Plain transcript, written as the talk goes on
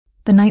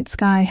The night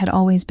sky had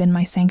always been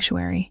my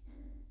sanctuary.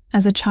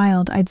 As a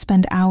child, I'd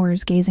spend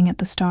hours gazing at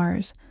the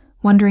stars,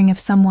 wondering if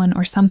someone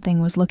or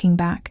something was looking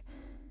back.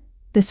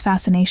 This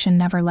fascination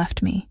never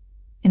left me.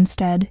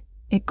 Instead,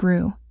 it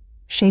grew,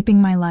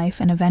 shaping my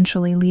life and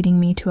eventually leading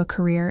me to a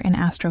career in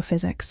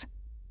astrophysics.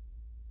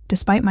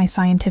 Despite my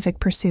scientific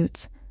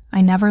pursuits,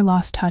 I never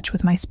lost touch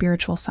with my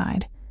spiritual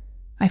side.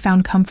 I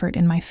found comfort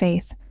in my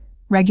faith,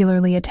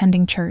 regularly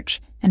attending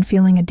church and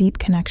feeling a deep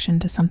connection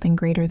to something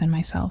greater than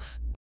myself.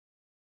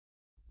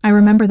 I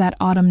remember that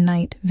autumn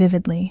night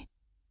vividly.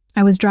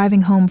 I was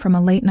driving home from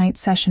a late-night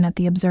session at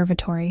the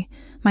observatory,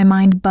 my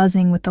mind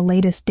buzzing with the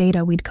latest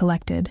data we'd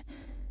collected.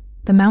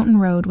 The mountain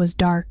road was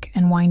dark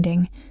and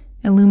winding,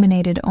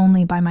 illuminated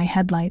only by my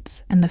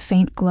headlights and the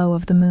faint glow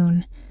of the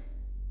moon.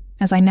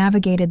 As I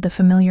navigated the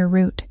familiar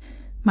route,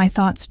 my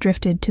thoughts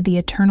drifted to the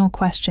eternal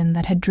question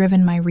that had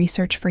driven my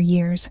research for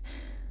years.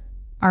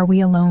 Are we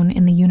alone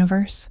in the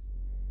universe?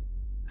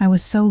 I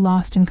was so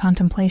lost in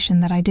contemplation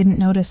that I didn't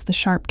notice the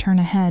sharp turn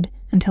ahead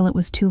until it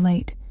was too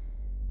late.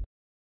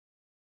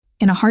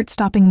 In a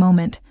heart-stopping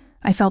moment,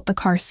 I felt the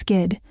car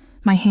skid,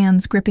 my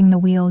hands gripping the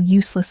wheel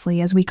uselessly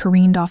as we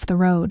careened off the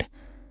road.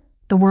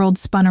 The world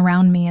spun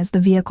around me as the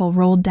vehicle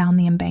rolled down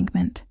the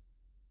embankment.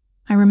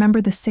 I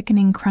remember the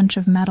sickening crunch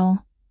of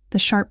metal, the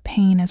sharp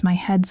pain as my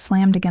head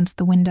slammed against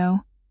the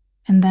window,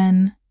 and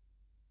then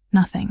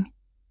nothing.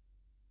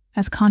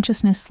 As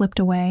consciousness slipped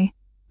away,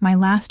 my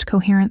last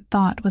coherent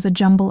thought was a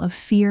jumble of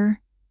fear,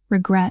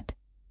 regret,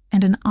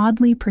 and an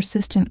oddly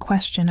persistent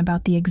question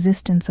about the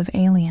existence of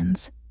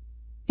aliens.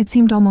 It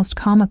seemed almost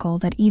comical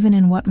that even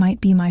in what might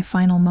be my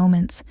final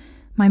moments,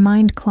 my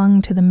mind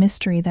clung to the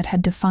mystery that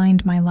had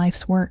defined my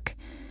life's work.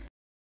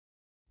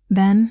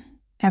 Then,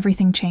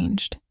 everything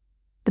changed.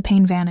 The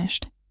pain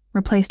vanished,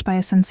 replaced by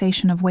a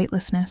sensation of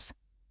weightlessness.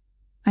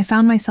 I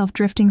found myself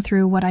drifting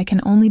through what I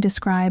can only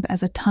describe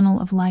as a tunnel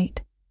of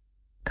light.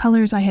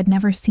 Colors I had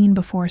never seen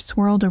before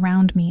swirled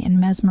around me in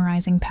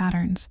mesmerizing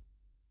patterns.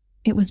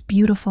 It was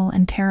beautiful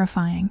and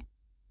terrifying,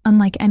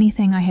 unlike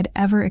anything I had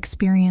ever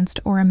experienced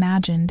or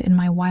imagined in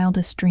my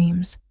wildest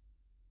dreams.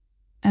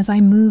 As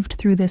I moved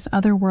through this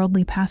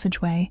otherworldly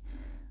passageway,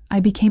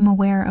 I became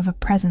aware of a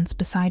presence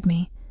beside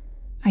me.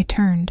 I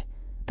turned,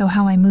 though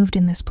how I moved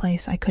in this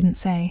place I couldn't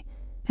say,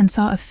 and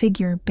saw a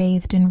figure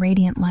bathed in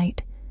radiant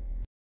light.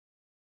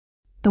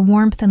 The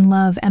warmth and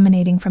love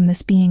emanating from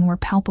this being were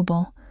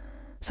palpable.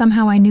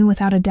 Somehow I knew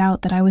without a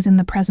doubt that I was in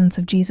the presence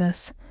of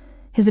Jesus.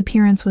 His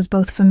appearance was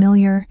both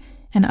familiar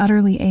and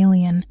utterly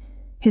alien,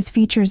 his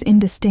features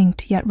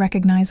indistinct yet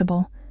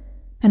recognizable.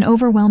 An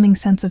overwhelming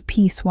sense of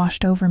peace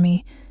washed over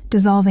me,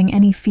 dissolving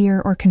any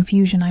fear or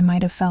confusion I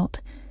might have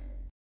felt.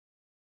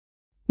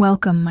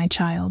 "Welcome, my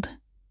child,"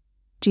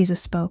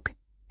 Jesus spoke,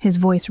 his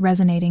voice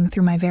resonating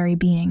through my very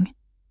being.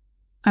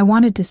 I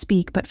wanted to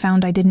speak but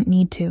found I didn't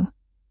need to.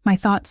 My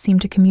thoughts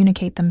seemed to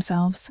communicate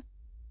themselves.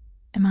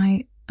 Am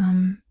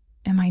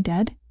I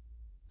dead?"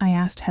 I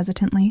asked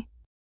hesitantly.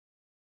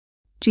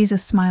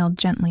 Jesus smiled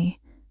gently,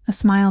 a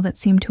smile that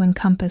seemed to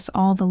encompass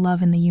all the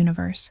love in the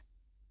universe.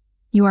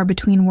 "You are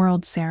between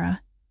worlds,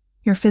 Sarah.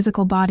 Your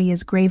physical body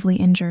is gravely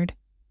injured,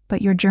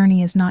 but your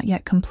journey is not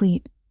yet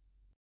complete."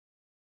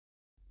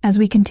 As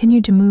we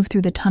continued to move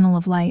through the tunnel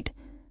of light,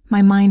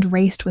 my mind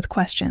raced with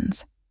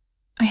questions.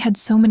 I had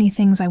so many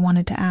things I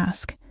wanted to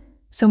ask,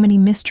 so many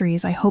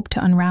mysteries I hoped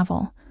to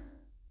unravel.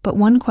 But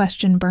one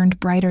question burned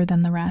brighter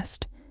than the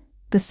rest,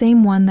 the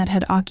same one that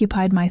had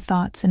occupied my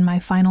thoughts in my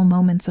final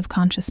moments of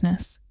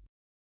consciousness.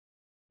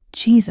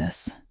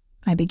 "Jesus,"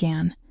 I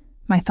began,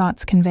 my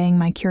thoughts conveying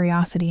my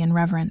curiosity and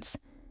reverence.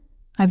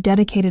 "I've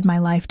dedicated my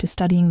life to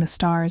studying the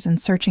stars and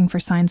searching for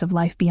signs of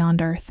life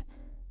beyond Earth.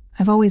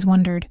 I've always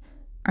wondered,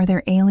 are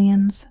there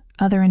aliens,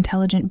 other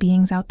intelligent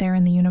beings out there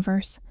in the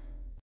universe?"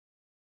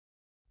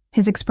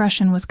 His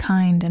expression was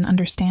kind and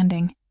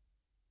understanding.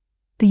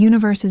 "The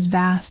universe is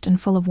vast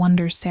and full of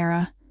wonders,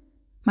 Sarah.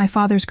 My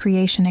Father's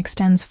creation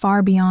extends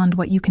far beyond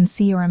what you can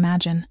see or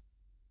imagine."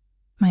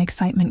 My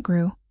excitement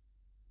grew.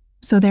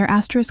 "So there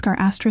are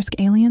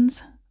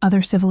aliens?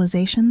 Other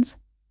civilizations?"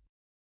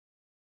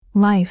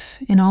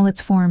 "Life, in all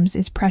its forms,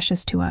 is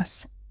precious to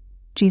us,"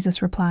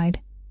 Jesus replied.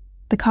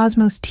 "The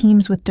cosmos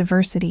teems with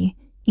diversity,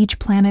 each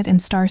planet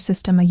and star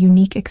system a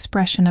unique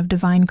expression of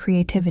divine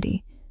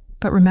creativity.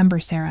 But remember,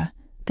 Sarah,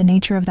 the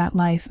nature of that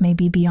life may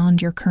be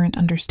beyond your current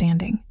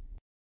understanding."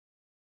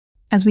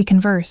 As we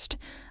conversed,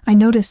 I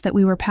noticed that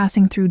we were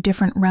passing through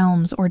different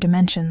realms or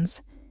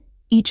dimensions.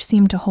 Each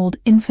seemed to hold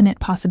infinite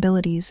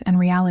possibilities and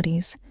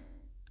realities.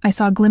 I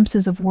saw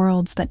glimpses of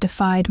worlds that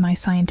defied my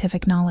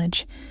scientific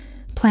knowledge,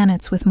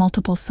 planets with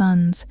multiple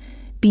suns,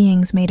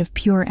 beings made of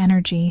pure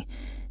energy,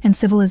 and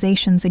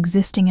civilizations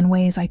existing in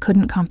ways I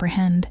couldn't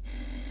comprehend.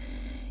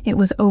 It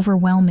was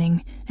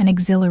overwhelming and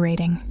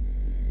exhilarating.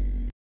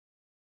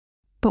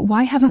 "But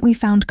why haven't we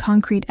found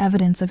concrete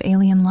evidence of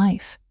alien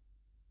life?"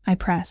 I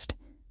pressed,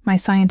 my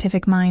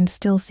scientific mind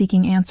still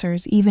seeking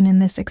answers even in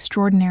this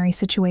extraordinary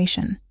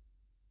situation.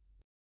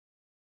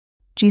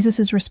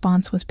 Jesus'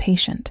 response was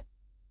patient.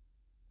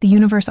 "The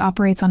universe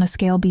operates on a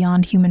scale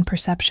beyond human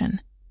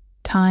perception.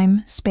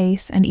 Time,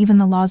 space, and even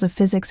the laws of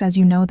physics as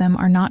you know them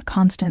are not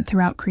constant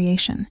throughout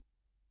creation.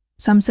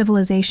 Some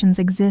civilizations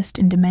exist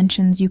in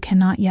dimensions you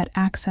cannot yet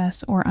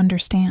access or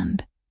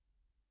understand.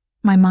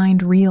 My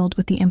mind reeled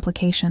with the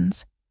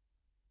implications.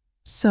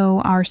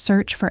 So our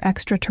search for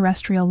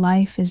extraterrestrial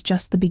life is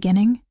just the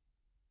beginning?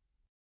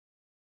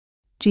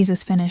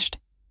 Jesus finished.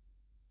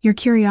 Your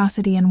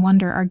curiosity and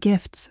wonder are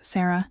gifts,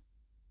 Sarah.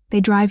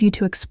 They drive you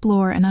to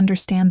explore and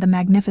understand the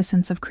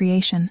magnificence of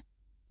creation.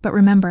 But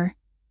remember,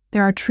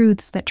 there are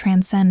truths that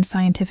transcend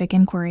scientific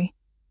inquiry.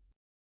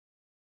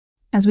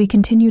 As we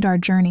continued our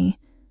journey,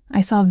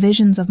 I saw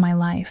visions of my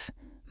life,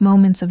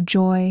 moments of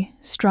joy,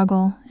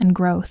 struggle, and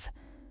growth.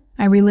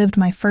 I relived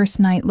my first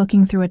night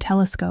looking through a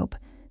telescope,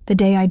 the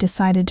day I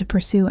decided to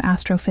pursue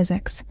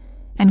astrophysics,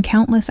 and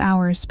countless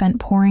hours spent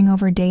poring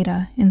over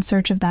data in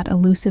search of that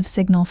elusive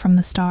signal from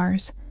the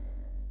stars.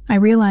 I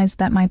realized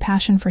that my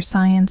passion for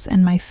science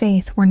and my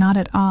faith were not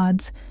at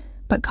odds,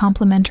 but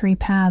complementary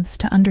paths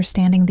to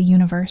understanding the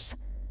universe.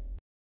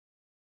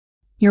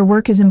 Your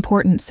work is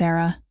important,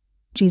 Sarah,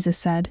 Jesus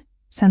said,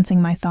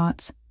 sensing my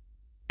thoughts.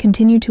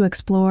 Continue to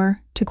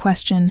explore, to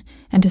question,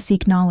 and to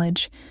seek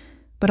knowledge,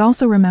 but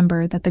also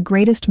remember that the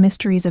greatest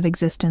mysteries of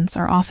existence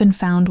are often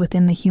found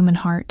within the human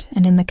heart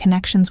and in the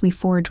connections we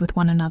forge with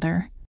one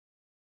another.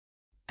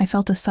 I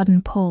felt a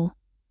sudden pull,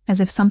 as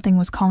if something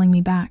was calling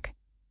me back.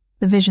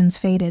 The visions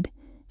faded,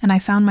 and I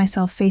found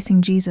myself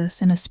facing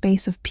Jesus in a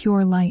space of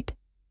pure light.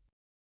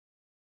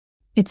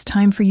 It's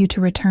time for you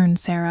to return,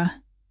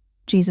 Sarah,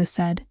 Jesus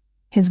said,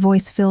 his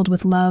voice filled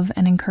with love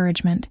and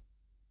encouragement.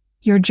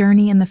 Your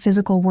journey in the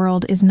physical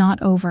world is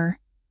not over.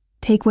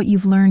 Take what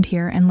you've learned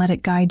here and let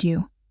it guide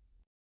you.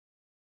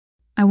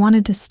 I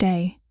wanted to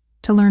stay,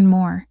 to learn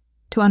more,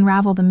 to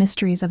unravel the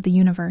mysteries of the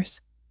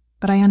universe,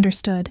 but I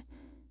understood.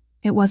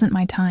 It wasn't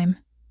my time.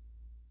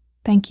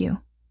 Thank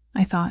you,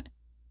 I thought,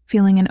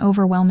 feeling an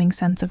overwhelming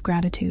sense of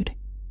gratitude.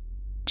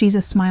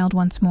 Jesus smiled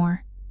once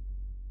more.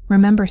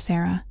 Remember,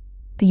 Sarah,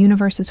 the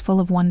universe is full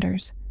of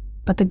wonders,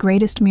 but the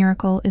greatest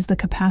miracle is the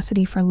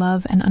capacity for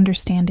love and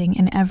understanding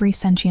in every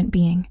sentient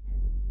being.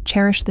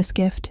 Cherish this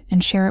gift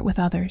and share it with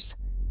others.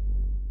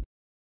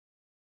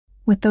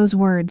 With those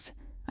words,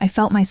 I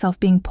felt myself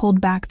being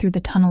pulled back through the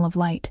tunnel of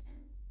light.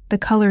 The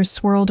colors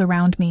swirled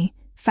around me,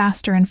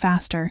 faster and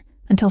faster,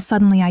 until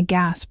suddenly I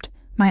gasped,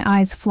 my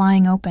eyes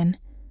flying open.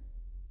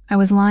 I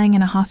was lying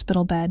in a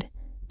hospital bed,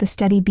 the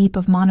steady beep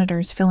of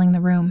monitors filling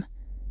the room.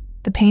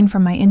 The pain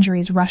from my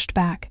injuries rushed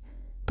back,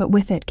 but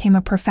with it came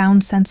a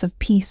profound sense of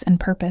peace and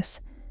purpose.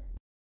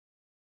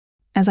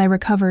 As I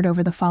recovered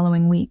over the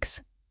following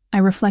weeks, I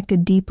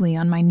reflected deeply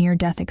on my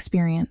near-death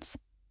experience.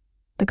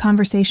 The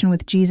conversation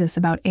with Jesus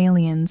about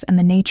aliens and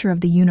the nature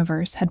of the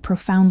universe had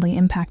profoundly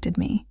impacted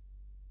me.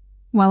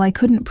 While I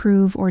couldn't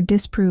prove or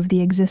disprove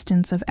the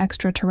existence of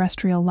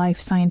extraterrestrial life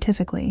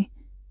scientifically,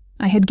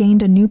 I had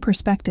gained a new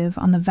perspective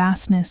on the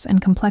vastness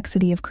and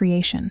complexity of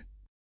creation.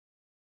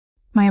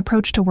 My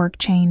approach to work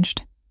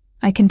changed.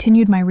 I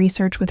continued my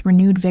research with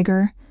renewed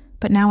vigor,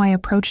 but now I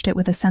approached it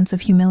with a sense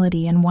of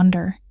humility and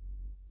wonder.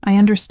 I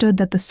understood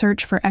that the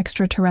search for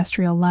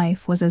extraterrestrial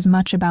life was as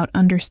much about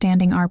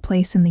understanding our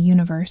place in the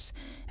universe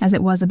as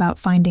it was about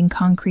finding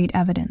concrete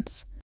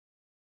evidence.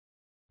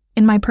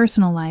 In my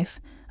personal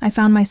life, I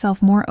found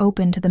myself more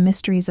open to the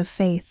mysteries of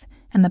faith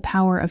and the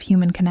power of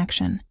human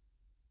connection.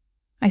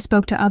 I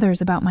spoke to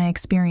others about my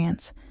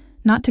experience,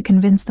 not to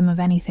convince them of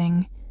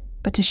anything,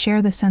 but to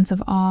share the sense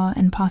of awe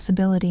and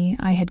possibility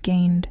I had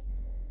gained.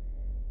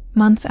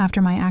 Months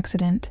after my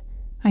accident,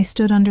 I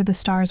stood under the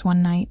stars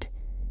one night,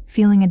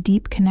 feeling a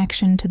deep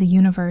connection to the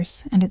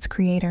universe and its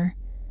creator.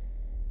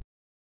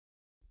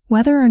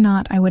 Whether or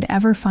not I would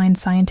ever find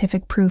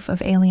scientific proof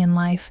of alien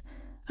life,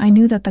 I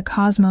knew that the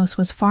cosmos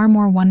was far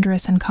more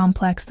wondrous and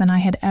complex than I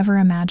had ever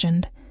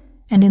imagined,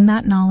 and in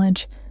that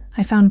knowledge,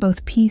 I found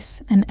both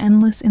peace and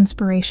endless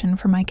inspiration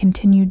for my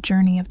continued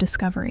journey of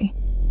discovery.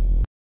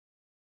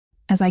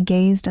 As I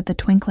gazed at the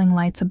twinkling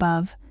lights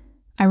above,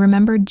 I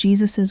remembered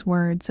Jesus'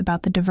 words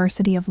about the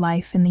diversity of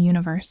life in the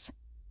universe.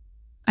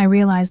 I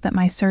realized that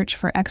my search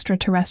for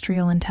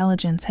extraterrestrial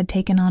intelligence had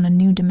taken on a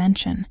new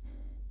dimension.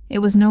 It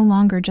was no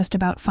longer just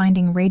about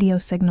finding radio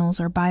signals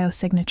or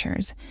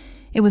biosignatures.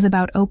 It was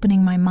about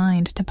opening my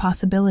mind to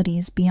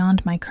possibilities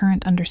beyond my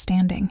current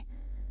understanding.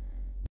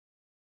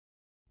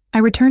 I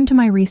returned to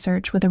my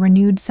research with a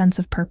renewed sense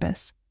of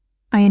purpose.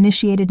 I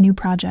initiated new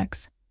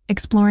projects,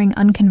 exploring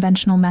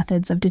unconventional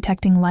methods of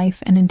detecting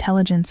life and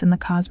intelligence in the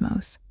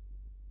cosmos.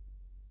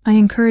 I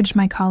encouraged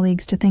my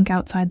colleagues to think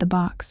outside the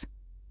box,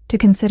 to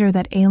consider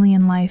that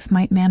alien life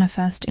might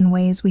manifest in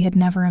ways we had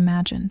never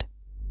imagined.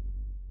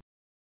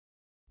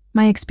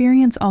 My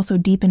experience also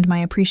deepened my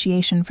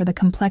appreciation for the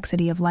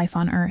complexity of life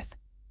on Earth.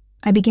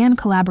 I began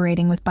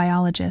collaborating with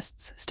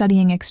biologists,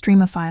 studying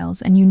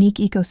extremophiles and unique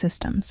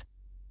ecosystems.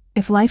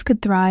 If life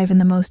could thrive in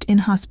the most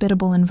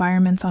inhospitable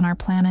environments on our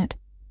planet,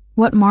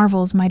 what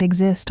marvels might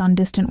exist on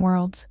distant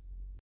worlds?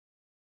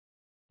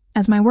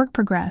 As my work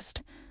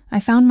progressed, I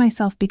found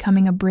myself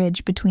becoming a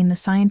bridge between the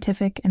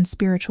scientific and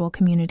spiritual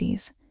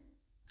communities.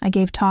 I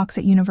gave talks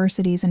at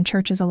universities and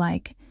churches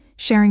alike,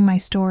 sharing my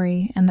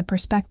story and the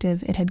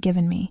perspective it had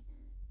given me.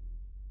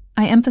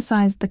 I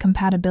emphasized the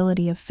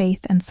compatibility of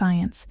faith and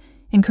science,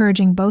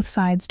 encouraging both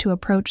sides to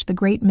approach the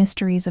great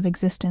mysteries of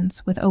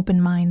existence with open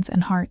minds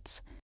and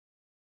hearts.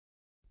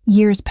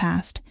 Years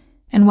passed,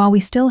 and while we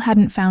still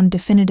hadn't found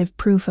definitive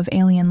proof of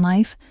alien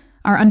life,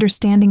 our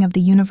understanding of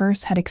the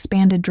universe had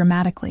expanded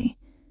dramatically.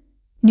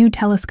 New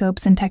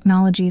telescopes and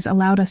technologies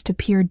allowed us to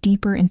peer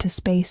deeper into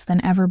space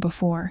than ever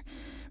before,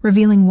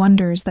 revealing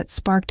wonders that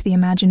sparked the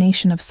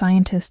imagination of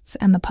scientists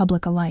and the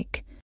public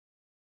alike.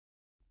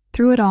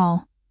 Through it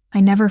all,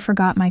 I never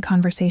forgot my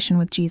conversation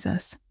with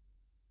Jesus.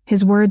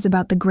 His words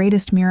about the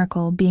greatest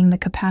miracle being the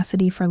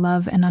capacity for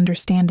love and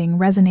understanding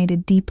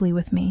resonated deeply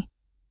with me.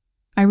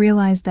 I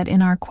realized that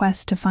in our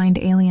quest to find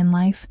alien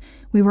life,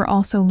 we were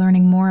also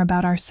learning more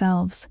about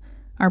ourselves,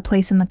 our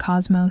place in the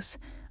cosmos,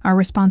 our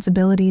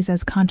responsibilities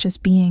as conscious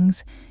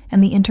beings,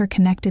 and the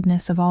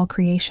interconnectedness of all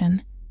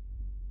creation.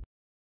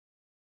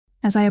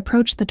 As I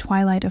approach the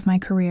twilight of my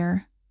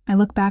career, I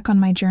look back on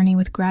my journey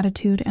with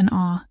gratitude and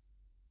awe.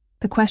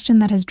 The question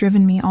that has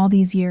driven me all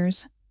these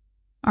years,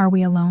 "Are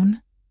we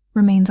alone?"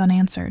 remains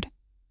unanswered.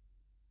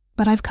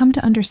 But I've come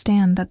to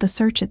understand that the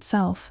search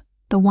itself,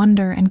 the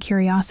wonder and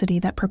curiosity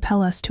that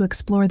propel us to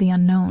explore the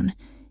unknown,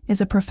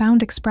 is a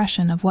profound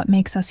expression of what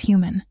makes us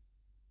human.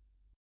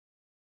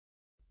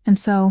 And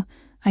so,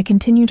 I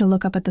continue to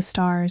look up at the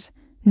stars,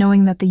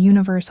 knowing that the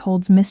universe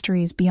holds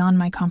mysteries beyond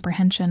my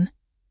comprehension.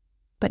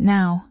 But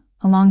now,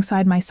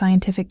 alongside my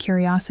scientific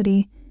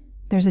curiosity,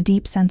 there's a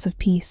deep sense of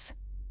peace.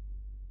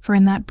 For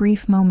in that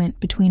brief moment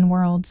between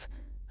worlds,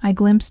 I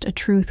glimpsed a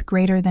truth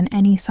greater than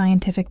any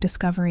scientific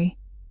discovery,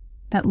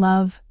 that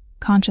love,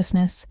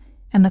 consciousness,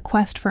 and the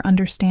quest for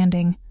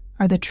understanding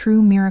are the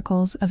true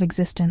miracles of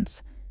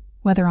existence,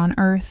 whether on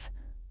Earth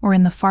or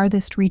in the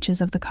farthest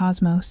reaches of the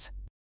cosmos.